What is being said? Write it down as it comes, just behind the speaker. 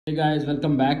Hey guys,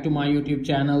 welcome back to my YouTube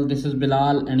channel. This is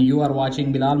Bilal and you are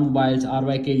watching Bilal Mobiles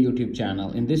RYK YouTube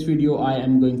channel. In this video, I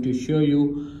am going to show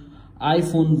you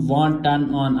iPhone Wont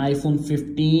Turn On, iPhone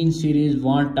 15 series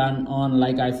Wont Turn On,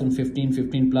 like iPhone 15,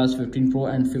 15 Plus, 15 Pro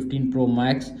and 15 Pro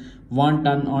Max Wont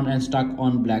Turn On and stuck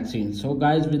on black screen. So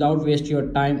guys, without waste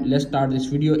your time, let's start this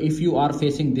video. If you are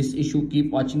facing this issue,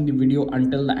 keep watching the video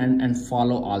until the end and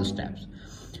follow all steps.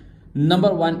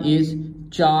 Number one is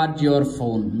charge your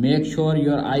phone. Make sure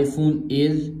your iPhone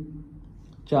is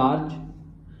charged.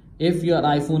 If your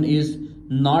iPhone is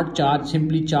not charged,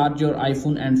 simply charge your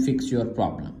iPhone and fix your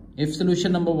problem. If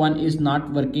solution number one is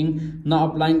not working, now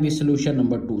applying the solution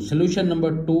number two. Solution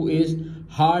number two is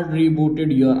hard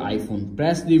rebooted your iPhone.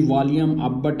 Press the volume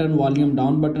up button, volume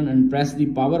down button and press the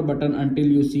power button until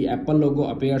you see Apple logo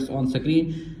appears on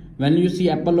screen. When you see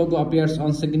Apple logo appears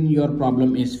on screen, your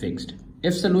problem is fixed.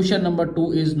 If solution number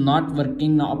two is not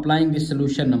working, now applying the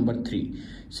solution number three.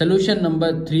 Solution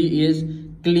number three is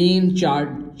clean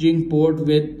charging port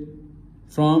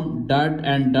from dirt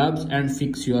and dubs and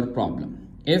fix your problem.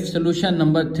 If solution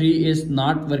number three is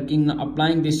not working, now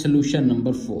applying the solution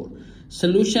number four.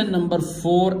 Solution number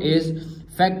four is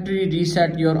factory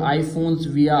reset your iPhones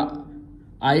via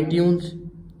iTunes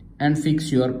and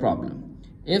fix your problem.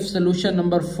 If solution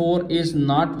number four is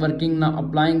not working, now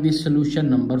applying the solution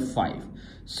number five.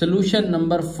 Solution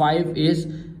number five is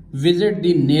visit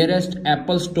the nearest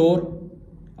Apple store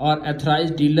or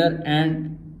authorized dealer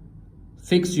and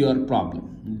fix your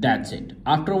problem. That's it.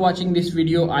 After watching this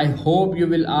video, I hope you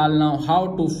will all know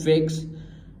how to fix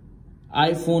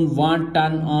iPhone Wont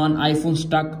Turn On, iPhone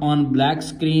stuck on black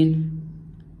screen,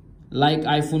 like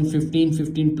iPhone 15,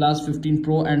 15 Plus, 15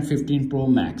 Pro and 15 Pro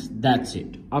Max. That's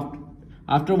it.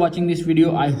 After watching this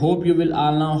video, I hope you will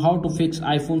all know how to fix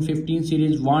iPhone 15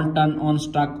 series Wont Turn On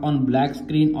stuck on black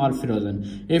screen or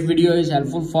frozen. If video is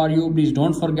helpful for you, please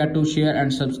don't forget to share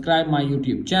and subscribe my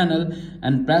YouTube channel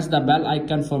and press the bell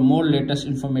icon for more latest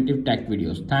informative tech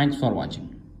videos. Thanks for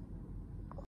watching.